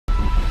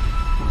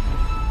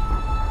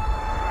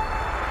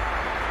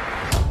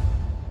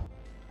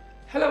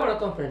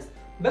வணக்கம் friends,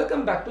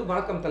 welcome back to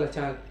வணக்கம் தல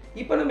சேனல்.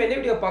 இப்போ நம்ம என்ன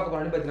வீடியோ பார்க்க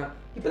போறோம்னு பார்த்தீங்கன்னா,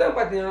 இப்போதான்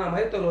பார்த்தீங்கன்னா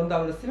மயத்தோர் வந்து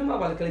அவர் சினிமா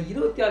வாழ்க்கையில்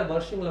 26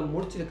 வருஷங்களை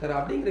முடிச்சிருக்காரு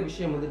அப்படிங்கிற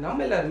விஷயம் வந்து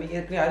நம்ம எல்லாருமே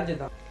ஏற்கனவே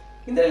அறிஞ்சதுதான்.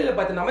 இந்த நிலையில்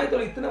பார்த்தீங்கன்னா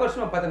மயத்தோர் இத்தனை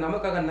வருஷமா பார்த்தீங்கன்னா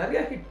நமக்காக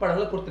நிறைய ஹிட்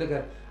படங்களை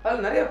கொடுத்துருக்காரு.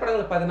 அதில் நிறைய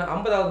படங்கள் பார்த்தீங்கன்னா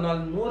 50வது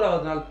நாள்,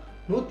 100வது நாள்,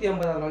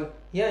 150வது நாள்,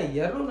 ஏன்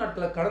 200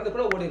 நாட்களை கடந்து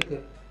கூட ஓடி இருக்கு.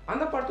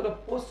 அந்த படத்தோட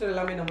போஸ்டர்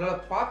எல்லாமே நம்மளால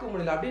பார்க்க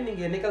முடியல அப்படின்னு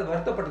நீங்கள் என்னைக்காவது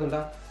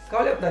வருத்தப்பட்டதுண்டா?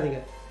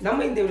 கவலைப்படாதீங்க,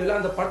 நம்ம இந்த வீடியோவில்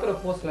அந்த படத்தோட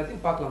போஸ்டர்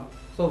எல்லாத்தையும் பார்க்கலாம்.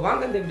 ஸோ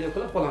வாங்க இந்த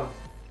வீடியோக்குள்ளே போகலாம்.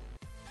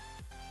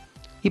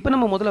 இப்போ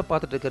நம்ம முதல்ல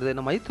பார்த்துட்டு இருக்கிறது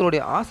நம்ம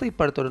மைத்தோருடைய ஆசை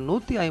படத்தோட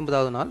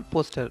 150வது நாள்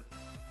போஸ்டர்.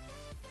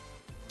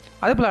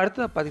 அதே போல்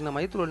அடுத்ததாக பார்த்தீங்கன்னா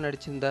மைத்தோடு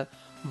நடிச்சிருந்த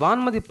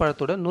வான்மதி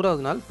படத்தோட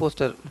 100வது நாள்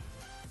போஸ்டர்.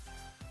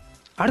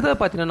 அடுத்ததாக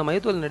பார்த்தீங்கன்னா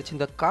மைத்தோடு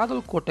நடிச்சிருந்த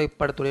காதல் கோட்டை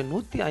படத்துடைய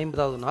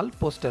 150வது நாள்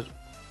போஸ்டர்.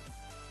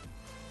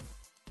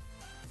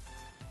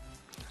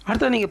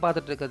 அடுத்தது நீங்கள்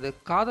பார்த்துட்டு இருக்கிறது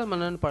காதல்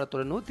மன்னன்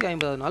படத்தோட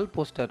 150வது நாள்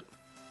போஸ்டர்.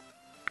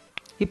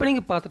 இப்போ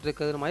நீங்கள் பார்த்துட்டு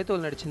இருக்கிறது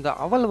மைத்தோடு நடிச்சிருந்த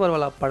அவள்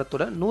வருவலா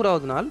படத்தோட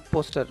 100வது நாள்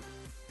போஸ்டர்.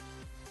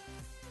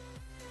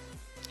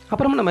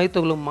 அப்புறமா நம்ம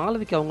மைத்தோகளும்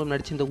மாளவிகா அவங்களும்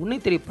நடிச்சிருந்த உன்னை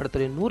தெரிய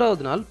படத்துடைய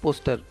 100வது நாள்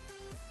போஸ்டர்.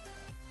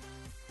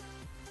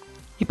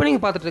 இப்போ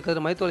நீங்கள் பார்த்துட்டு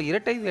இருக்கிறது மைத்தோட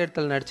இரட்டை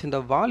வேடத்தில் நடிச்சிருந்த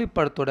வாலி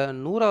படத்தோட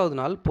 100வது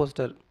நாள்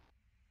போஸ்டர்.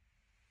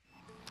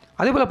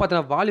 அதே போல்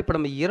பார்த்தீங்கன்னா வாலி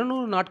படம்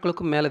 200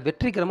 நாட்களுக்கும் மேலே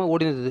வெற்றிகரமாக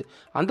ஓடினது.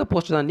 அந்த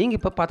போஸ்டர் தான் நீங்கள்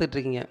இப்போ பார்த்துட்டு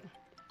இருக்கீங்க.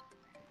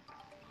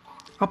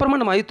 அப்புறமா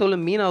நம்ம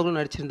மைத்தோலும் மீனா அவர்களும்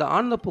நடிச்சிருந்த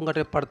ஆனந்த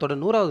பூங்காற்றை படத்தோட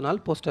 100வது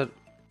நாள் போஸ்டர்.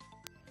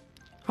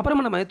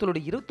 அப்புறமா நம்ம மைத்தோட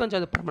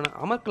 25வது படமான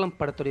அமர்கலம்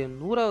படத்துடைய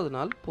 100வது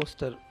நாள்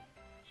போஸ்டர்.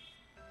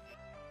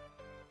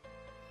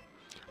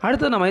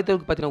 அடுத்தது நம்ம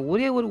மைத்தோருக்கு பார்த்தீங்கன்னா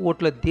ஒரே ஒரு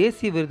ஓட்டில்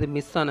தேசிய விருது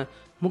மிஸ் ஆன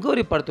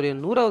முகவரி படத்துடைய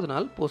 100வது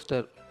நாள்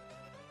போஸ்டர்.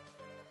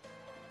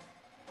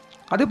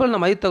 அதே போல்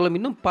நம்ம மைத்தோகளும்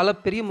இன்னும் பல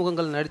பெரிய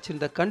முகங்கள்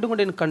நடிச்சிருந்த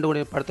கண்டுகொண்டேன்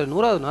படத்தோட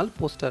 100வது நாள்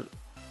போஸ்டர்.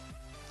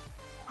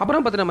 அப்புறம்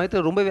பார்த்தீங்கன்னா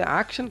மைத்தோர் ரொம்பவே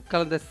ஆக்ஷன்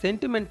கலந்த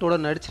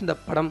சென்டிமெண்ட்டோட நடிச்சிருந்த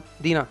படம்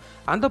தீனா,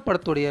 அந்த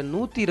படத்துடைய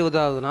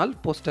 120வது நாள்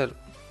போஸ்டர்.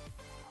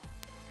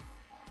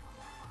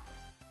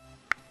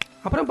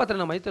 அப்புறம்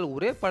பார்த்தீங்கன்னா மைத்தோர்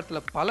ஒரே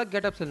படத்தில் பல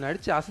கெட்டப்ஸில்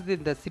நடித்து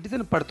அசைத்திருந்த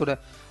சிட்டிசன் படத்தோட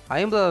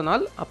 50வது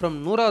நாள் அப்புறம்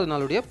 100வது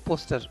நாளுடைய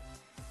போஸ்டர்.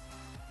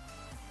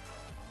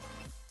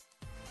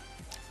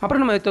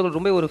 அப்புறம் நம்ம மைத்தோர்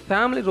ரொம்ப ஒரு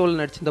ஃபேமிலி ரோல்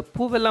நடிச்சிருந்த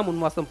பூவெல்லாம்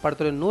முன்வாசம்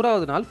படத்தோட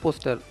 100வது நாள்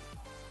போஸ்டர்.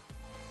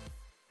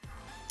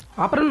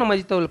 அப்புறம் நம்ம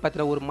மைத்தோர்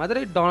பார்த்தீங்கன்னா ஒரு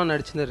மதுரை டானா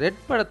நடிச்சிருந்த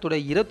ரெட் படத்தோட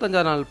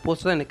 25வது நாள்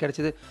போஸ்டர் தான் எனக்கு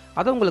கிடைச்சிது.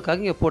 அதை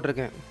உங்களுக்காக இங்கே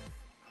போட்டிருக்கேன்.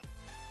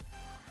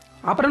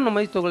 அப்புறம் நம்ம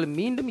மைத்தோர்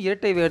மீண்டும்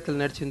இரட்டை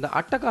வேடத்தில் நடிச்சிருந்த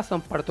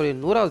அட்டகாசம் படத்துடைய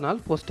 100வது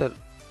நாள் போஸ்டர்.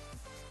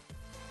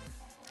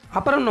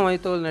 அப்புறம் நம்ம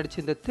மைத்தோல்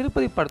நடிச்சிருந்த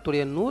திருப்பதி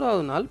படத்துடைய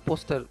 100வது நாள்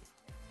போஸ்டர்.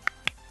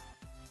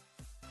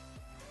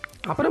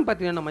 அப்புறம்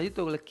பார்த்தீங்கன்னா நம்ம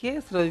மைத்தோல்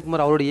கே.எஸ்.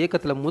 ரவிக்குமார் அவருடைய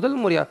இயக்கத்தில் முதல்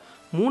முறையாக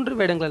 3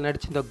 வேடங்களை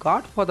நடிச்சிருந்த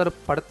காட்ஃபாதர்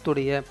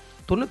படத்துடைய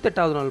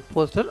 98வது நாள்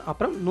போஸ்டர்,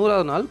 அப்புறம்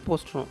 100வது நாள்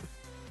போஸ்டரும்.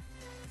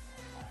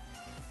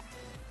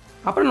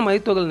 அப்புறம் நம்ம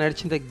மைத்தோல்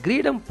நடிச்சிருந்த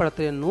கிரீடம்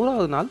படத்துடைய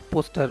 100வது நாள்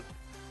போஸ்டர்.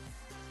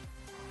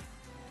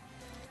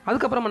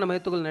 அதுக்கப்புறம் நம்ம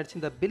மைத்தோல்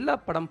நடிச்சிருந்த பில்லா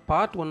படம்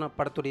பார்ட் 1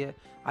 படத்துடைய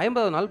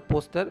 50வது நாள்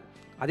போஸ்டர்.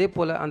 அதே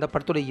போல் அந்த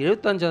படத்துடைய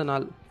 75வது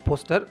நாள்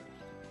போஸ்டர்.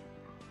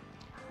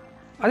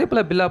 அதே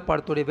போல் பில்லா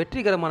படத்துடைய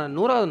வெற்றிகரமான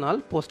 100வது நாள்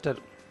போஸ்டர்.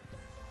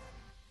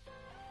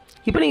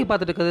 இப்போ நீங்கள்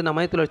பார்த்துட்டு இருக்கிறது நம்ம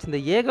மைத்தோல் நடிச்சிருந்த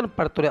ஏகன்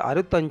படத்துடைய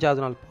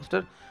 65வது நாள்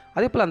போஸ்டர்.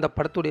 அதே போல் அந்த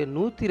படத்துடைய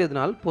 120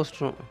 நாள்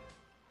போஸ்டரும்.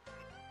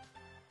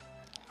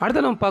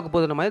 அடுத்து நம்ம பார்க்க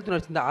போது நம்ம மைத்தோல்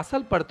நடிச்சிருந்த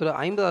அசல் படத்துடைய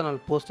 50வது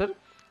நாள் போஸ்டர்.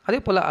 அதே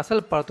போல்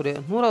அசல் படத்துடைய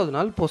 100வது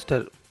நாள்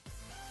போஸ்டர்.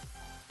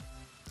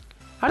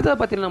 அடுத்தது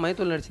பார்த்தீங்கன்னா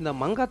மைத்தோல் நடிச்சிருந்த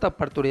மங்காத்தா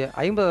படத்துடைய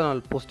 50வது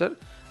நாள் போஸ்டர்.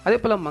 அதே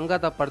போல்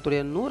மங்காத்தா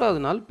படத்துடைய 100வது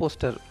நாள்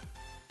போஸ்டர்.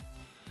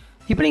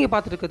 இப்போ நீங்கள்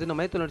பார்த்துட்டு இருக்கிறது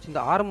நம்ம மைத்தோல்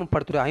நடிச்சிருந்த ஆரம்பம்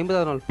படத்துடைய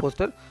 50வது நாள்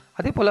போஸ்டர்.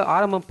 அதே போல்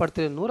ஆரம்பம்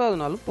படத்துடைய 100வது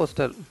நாள்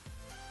போஸ்டர்.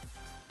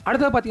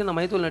 அடுத்தது பார்த்தீங்கன்னா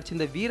மைத்தோல்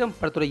நடிச்சிருந்த வீரம்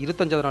படத்துடைய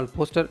 25வது நாள்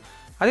போஸ்டர்.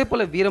 அதே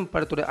போல் வீரம்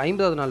படத்துடைய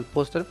 50வது நாள்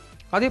போஸ்டர்.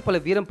 அதே போல்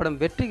வீரம் படம்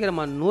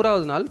வெற்றிகரமான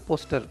 100வது நாள்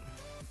போஸ்டர்.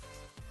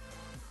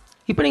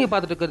 இப்போ நீங்கள்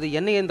பார்த்துட்டு இருக்கிறது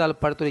என்ன இருந்தால்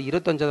படத்துடைய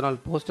 25வது நாள்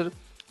போஸ்டர்.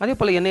 அதே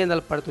போல் என்ன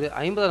இருந்தால் படத்துடைய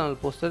 50வது நாள்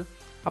போஸ்டர்.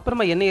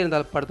 அப்புறமா என்ன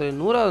இருந்தால் படத்துடைய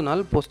 100வது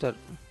நாள் போஸ்டர்.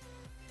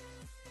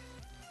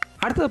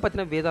 அடுத்தது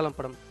பார்த்தீங்கன்னா வேதாளம்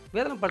படம்.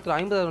 வேதாளம் படத்தில்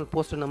 50வது நாள்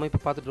போஸ்டர் நம்ம இப்போ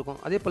பார்த்துட்ருக்கோம்.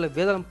 அதே போல்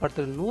வேதாளம்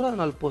படத்தில் 100வது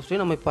நாள்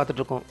போஸ்டரையும் நம்ம இப்போ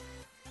பார்த்துட்ருக்கோம்.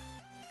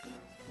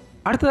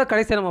 அடுத்ததாக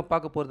கடைசியாக நம்ம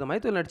பார்க்க போகிறது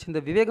மைத்தோல்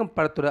நடிச்சிருந்த விவேகம்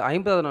படத்தோட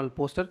 50வது நாள்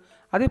போஸ்டர்.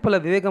 அதே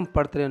போல் விவேகம்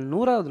படத்தில்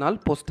 100வது நாள்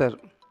போஸ்டர்.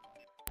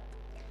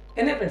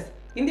 என்ன ஃப்ரெண்ட்ஸ்,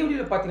 இந்த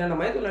வீடியோவில் பார்த்தீங்கன்னா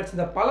நம்ம மைத்தோல்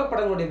நடிச்சிருந்த பல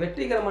படங்களுடைய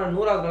வெற்றிகரமான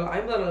 100வது நாள்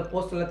 50வது நாள்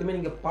போஸ்டர் எல்லாத்தையுமே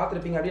நீங்கள்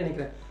பார்த்துருப்பீங்க அப்படின்னு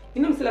நினைக்கிறேன்.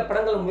 இன்னும் சில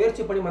படங்களை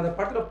முயற்சி பண்ணி அந்த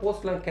படத்தில்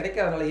போஸ்டர்லாம்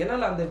கிடைக்காதனால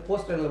என்னால் அந்த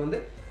போஸ்டர்களை வந்து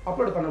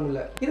அப்லோட் பண்ண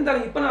முடியல.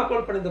 இருந்தாலும் இப்போ நான்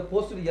அப்லோட் பண்ண இந்த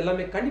போஸ்டர்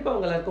எல்லாமே கண்டிப்பாக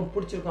உங்கள் எல்லாருக்கும்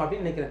பிடிச்சிருக்கும்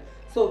அப்படின்னு நினைக்கிறேன்.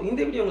 ஸோ இந்த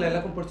வீடியோ உங்களை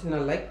எல்லாருக்கும்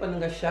பிடிச்சிருந்தா லைக்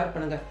பண்ணுங்கள், ஷேர்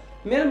பண்ணுங்கள்.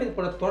 மேலும் இது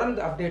போல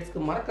தொடர்ந்து அப்டேட்ஸ்க்கு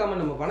மறக்காமல்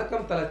நம்ம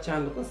வணக்கம் தல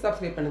சேனலுக்கும்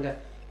சப்ஸ்கிரைப் பண்ணுங்கள்.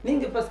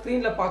 நீங்கள் இப்போ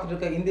ஸ்க்ரீனில் பார்த்துட்டு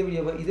இருக்க இந்த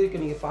வீடியோவை இது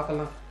வரைக்கும் நீங்கள்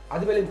பார்க்கலாம்.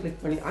 அது வேலையும்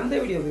கிளிக் பண்ணி அந்த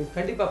வீடியோவையும்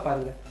கண்டிப்பாக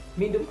பாருங்கள்.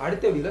 மீண்டும்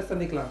அடுத்த வீடியோவில்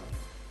சந்திக்கலாம்.